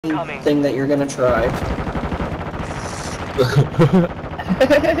thing that you're gonna try.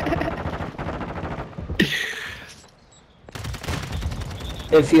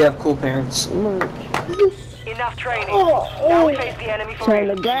 If you have cool parents. Enough training. Now we face the enemy for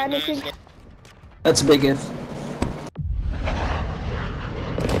real. That's a big if.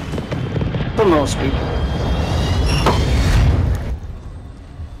 For most people.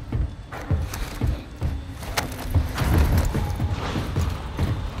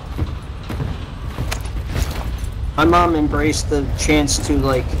 My mom embraced the chance to,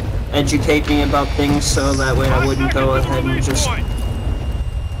 like, educate me about things so that way I wouldn't go ahead and just,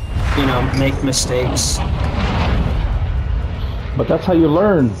 you know, make mistakes. But that's how you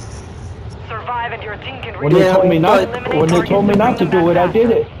learn. Survive and your team can When they told me not to do it, I did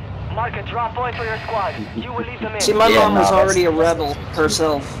it. Mark a drop point for your squad. You will leave them in. See, my mom was already a rebel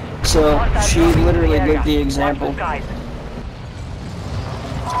herself, so she literally gave the example.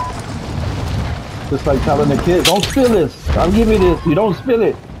 Just like telling the kids, don't spill this. I'll give you this. You don't spill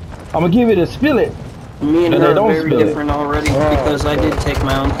it. I'm gonna give you this. Spill it. Me and her are very different already because I did take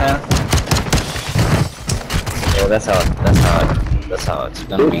my own path. Yeah, that's how it's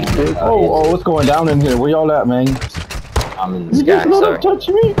gonna be. Oh, what's going down in here? Where y'all at, man? I'm in the sky. Sorry. Don't touch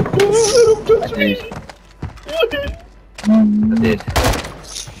me. Don't touch me. I did.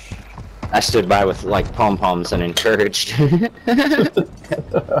 I stood by with like pom-poms and encouraged.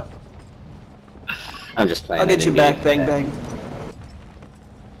 I'm just playing. I'll get you back, bang bang.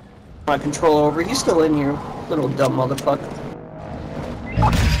 My controller over. He's still in here, little dumb motherfucker.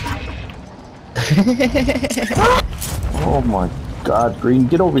 Oh my God, Green,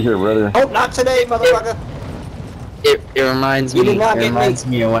 get over here, brother. Oh, not today, motherfucker. It reminds me.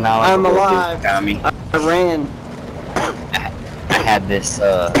 Me of when I was. I'm alive. I ran. I had this.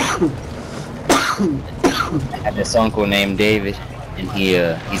 I had this uncle named David, and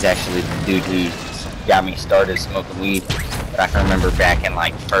he's actually the dude who got me started smoking weed. But I can remember back in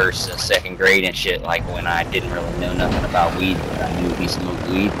like first and second grade and shit, like when I didn't really know nothing about weed, but I knew he smoked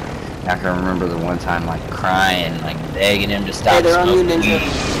weed. I can remember the one time like crying, like begging him to stop smoking weed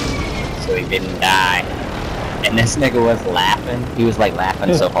so he didn't die. And this nigga was laughing. He was like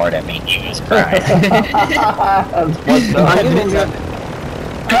laughing so hard at me, he was crying. I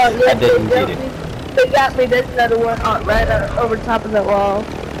didn't get it. They got me. There's another one right over top of the wall.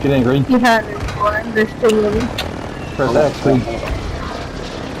 Get in, Green. Behind this one, there's two of them. Press X, Green.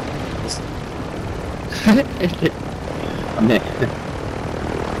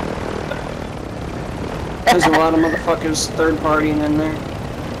 There's a lot of motherfuckers third partying in there.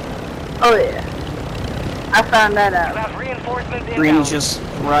 Oh yeah. I found that out. Green's just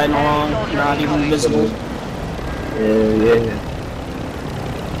riding along, not even visible. Yeah.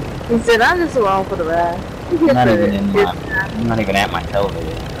 He said, I'm just along for the ride. I'm not even at my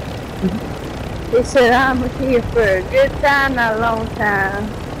television. He said, I'm here for a good time, not a long time.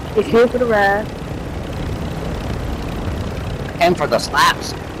 He's here for the ride. And for the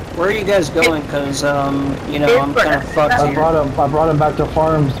slaps. Where are you guys going? Cause you know, I'm kind of fucked here. I brought him back to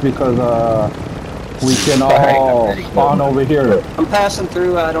farms because we can all spawn over here. I'm passing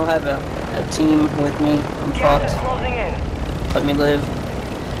through. I don't have a team with me. I'm fucked. Let me live.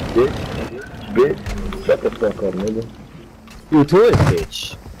 Bitch, shut the fuck up, nigga. You too,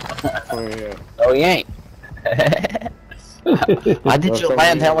 bitch. Oh, he ain't. Why did you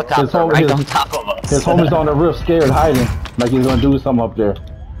land helicopter right on top of us? His homie's on the roof, scared, hiding, like he's gonna do something up there.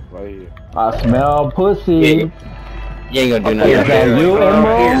 Right here. I smell pussy. You ain't gonna do nothing. Is that you,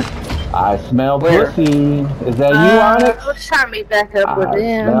 Emerald? I smell pussy. Is that you, Onyx? I was trying to meet back up with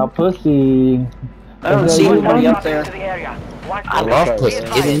them. I smell pussy. I don't see anybody up there. I love pussy.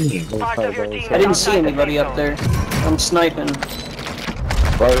 Get in here. I didn't see anybody up there. I'm sniping.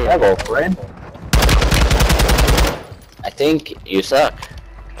 Hello, friend. I think you suck.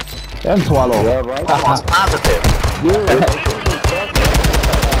 And swallow. Yeah, right. Almost positive.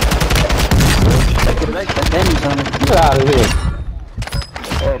 Get out of here.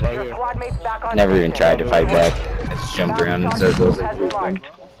 Oh, right here. Never even tried to fight back. I just jumped around in circles.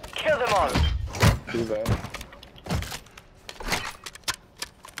 Kill them all. Too bad.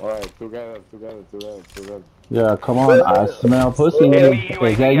 Alright, together. Yeah, come on. I smell pussy.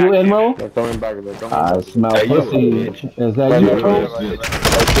 Is that you, Emerald? They're coming back. I smell pussy. Is that you, Toast?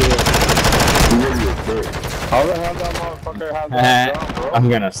 How the hell that motherfucker has that gun, bro? I'm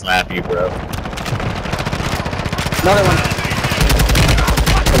gonna slap you, bro. Another one.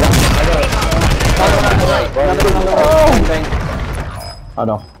 I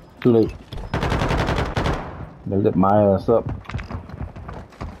know. Too late. They lit my ass up.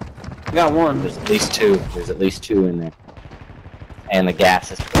 I got one. There's at least two. There's at least two in there. And the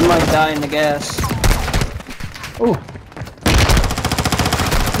gas is. I might die in the gas. Ooh.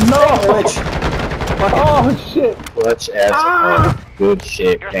 No! Which? Oh shit! Clutch as good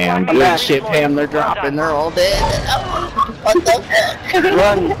shit, Pam. Good shit, Pam. They're dropping. They're all dead. What the fuck?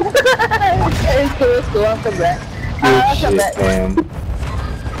 Run! It's cool. I'll come back. I'll come back. Pam.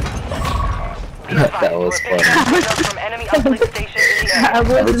 That was funny.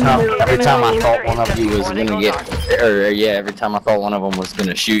 Every time I thought one of you was gonna get, every time I thought one of them was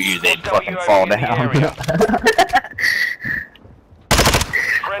gonna shoot you, they'd fucking fall down.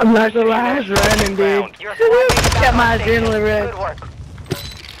 I'm not gonna lie, I was running, dude. Got my adrenaline rush.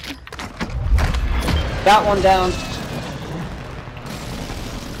 Got one down.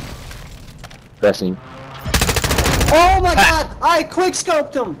 Pressing. Oh my god! I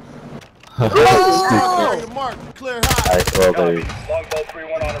quickscoped him! Alright, well,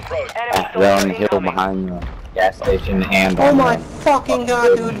 they're on the hill behind the gas station and Oh on my the, fucking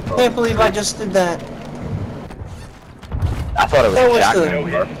god, dude. Can't believe I just did that. I thought it was That a was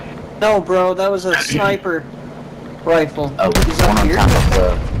shotgun. the... No, bro, that was a sniper rifle. Oh, He's one up on here? top of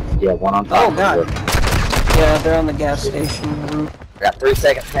the, yeah, one on top Oh of god. the, Yeah, they're on the gas station roof. got 3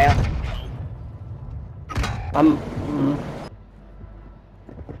 seconds now. I'm...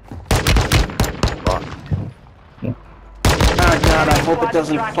 Oh god, I hope it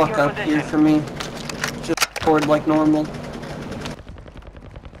doesn't fuck up here for me. Just record like normal.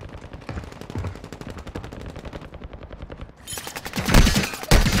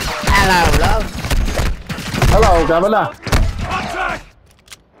 Hello, Governor.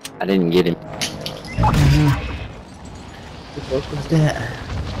 I didn't get him.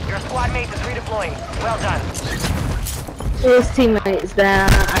 Your squad mate is redeploying. Well done. His teammates down.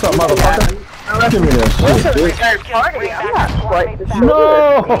 What's up, motherfucker? Give me that shit, bitch. Third party. I'm not quite the sure.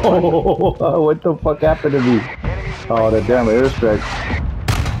 No! What the fuck happened to me? Oh, that damn airstrike.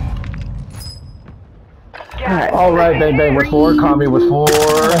 Alright, Bang Bang with 4, Kami with 4,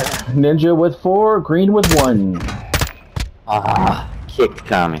 Ninja with 4, Green with 1. Ah, kicked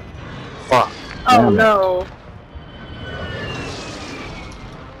Tommy. Fuck. Oh no.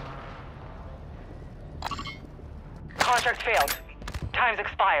 Contract failed. Time's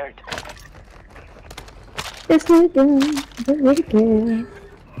expired. It's again.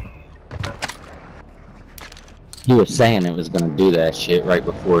 He was saying it was gonna do that shit right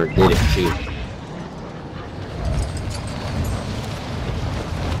before it did it too.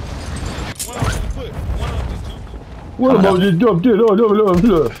 What about this dumb shit? Oh,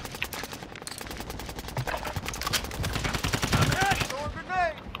 no.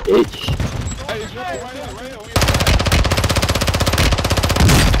 Bitch.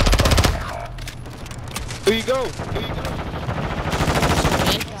 There you go.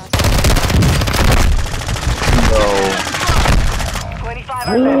 No. 25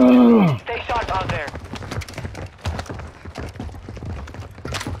 are left. Stay sharp out there.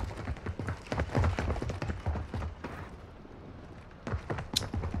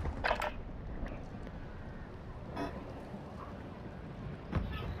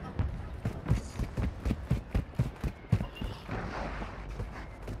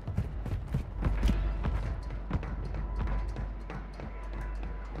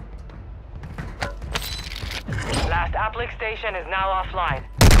 Last uplink station is now offline.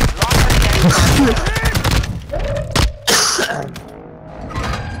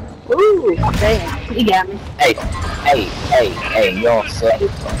 Ooh, damn. You got me. Hey, y'all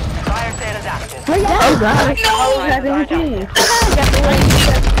safe. Fire sale is active. Oh, God. No. Got the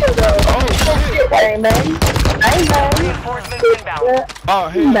bang, bang. Bang, bang. Reinforcements inbound. Oh,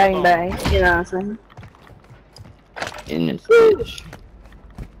 hey. Bang, bang. You know what I'm saying? In this bitch.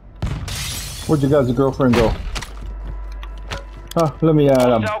 Where'd you guys' girlfriend go? Huh, let me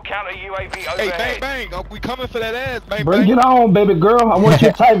Cell counter UAV Hey, overhead. bang, bang. We coming for that ass, bang, bring bang. it on, baby girl. I want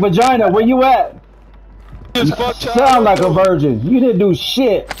your tight vagina. Where you at? Just fuck Sound like a virgin. You didn't do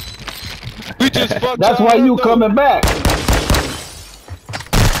shit. We just fucked. That's why you coming back.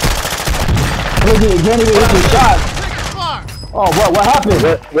 Look at Jenny with your shot. Oh, what happened?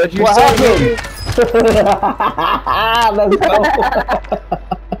 What'd you What say? happened? Let's go.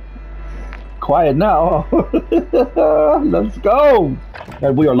 Quiet now. Let's go.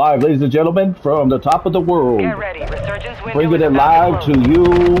 And we are live, ladies and gentlemen, from the top of the world. Get ready. Resurgence window Bringing is it about live to close.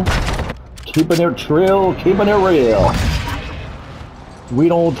 you. Keeping it trill, keeping it real. We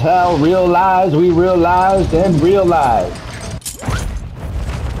don't tell real lies, we realize and realize.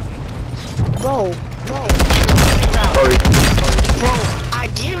 Whoa.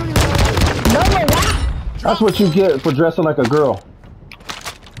 That's what you get for dressing like a girl.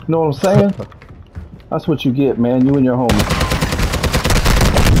 You know what I'm saying? That's what you get, man. You and your homie.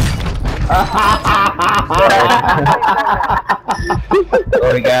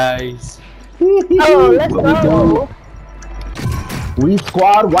 Sorry, guys. Oh, let's go. We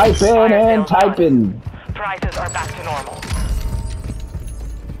squad wiping and typing. Prices are back to normal.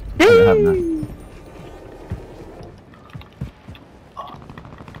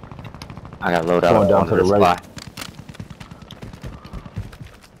 I got load out Going on down to the supply. right.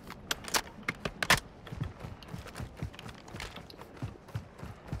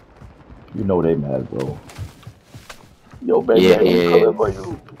 You know they mad, bro. Yo, baby, Yeah, we yeah, coming yeah. for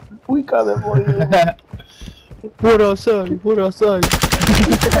you. We coming for you. What outside? What outside?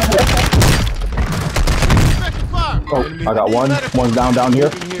 Oh, I got one. One's down here.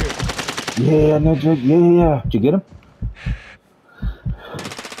 Yeah, Ninja. Yeah. Did you get him?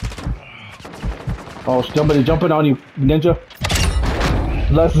 Oh, somebody jumping on you, Ninja.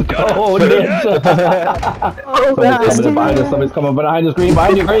 Let's go, Ninja. Oh, Somebody's coming God. behind us. Somebody's coming behind us. Green,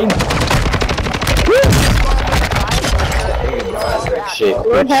 behind you, Green. Good shit, What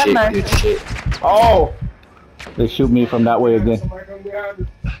good shit, happened? good shit. Oh! They shoot me from that way again.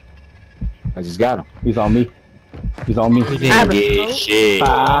 I just got him. He's on me. He's on me. You didn't get shit. You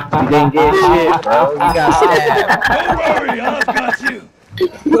Ah. didn't get shit, bro. You got stabbed.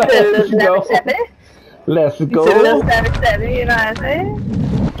 Let's go. Let's You said a little go. 7-7, you know what I'm saying?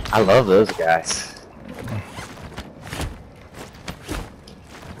 I love those guys.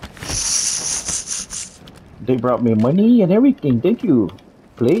 They brought me money and everything. Thank you.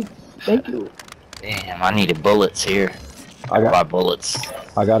 Please. Thank you. Damn, I needed bullets here. I got Buy bullets.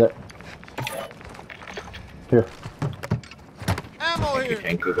 I got it. Here.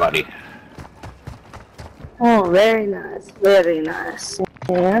 Thank you, buddy. Oh, very nice. Very nice.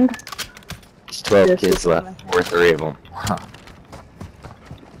 And There's 12 This kids is left. 4 or 3 of them. Huh.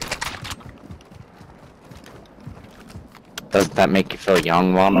 Doesn't that make you feel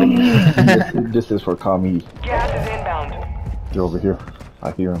young, Woman? This is for Kami. Gas is inbound. You're over here.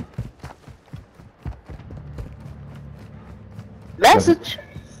 I hear him. message.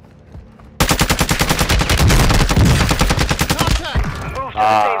 Move to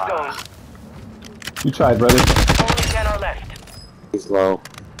the safe zone. You tried, brother. Only 10 are left. He's low.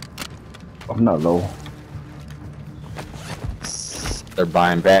 I'm not low. They're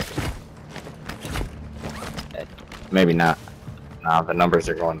buying back. Maybe not. No, the numbers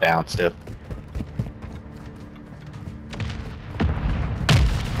are going down still.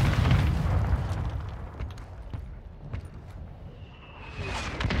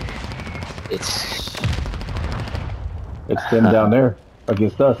 It's them down there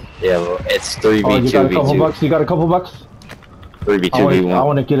against us. Yeah, well, it's Oh, you got a couple 3v2v2. bucks? You got a couple bucks? I 3v2v1.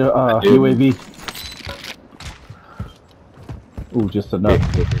 want to get a UAV. Ooh, just enough.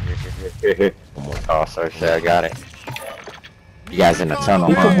 Oh, sorry, I got it. You guys in the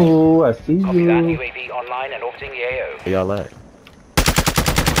tunnel, huh? Peekaboo, I see Copy that. you. UAV online and orbiting the AO. Where y'all at?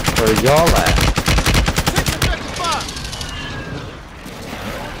 Where y'all at?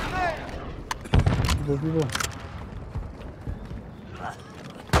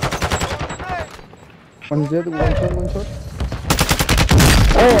 One shot.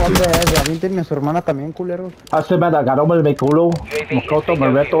 Oh, hombre, avíntenme a su hermana también, culeros. Hace me agarró el culo, mocotos,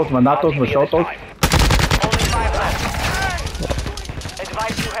 meretos, manatos, mechotos. Only 5 left.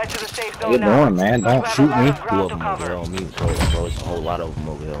 Advise you head to the safe How you zone now. doing, man? Don't shoot me. Ground Two of to them over cover. there on me, bro. It's a whole lot of them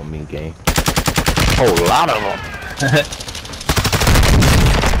over there on me, gang. Whole lot of them.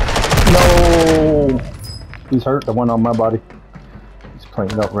 No! He's hurt, the one on my body. He's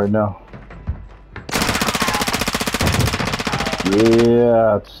cleaning up right now.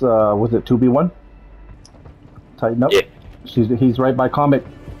 Yeah, it's, was it 2v1? Tighten up. Yeah. He's right by Comic.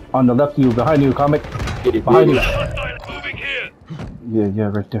 On the left of you, behind you, Comic. Behind you. Yeah,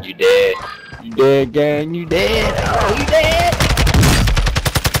 right there. You dead. You dead, gang. You dead. Oh, you dead.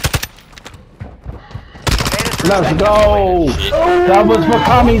 Let's go! That was for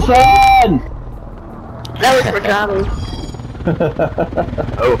Kami, son! That was for Tommy.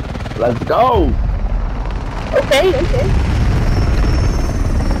 Oh, let's go! Okay.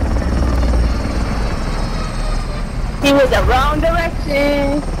 He was the wrong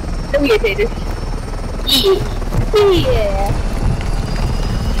direction. Come here, Tater. Yeah.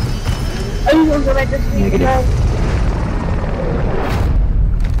 Are you gonna go back to sleep tonight?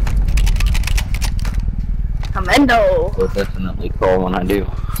 Commando. We'll definitely call when I do.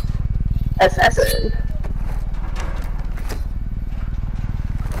 Assassin.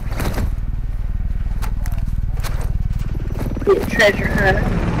 Be a treasure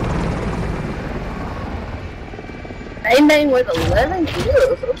hunter. Name with 11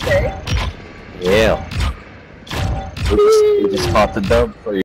 kills, okay. Yeah. We just caught the dub for you.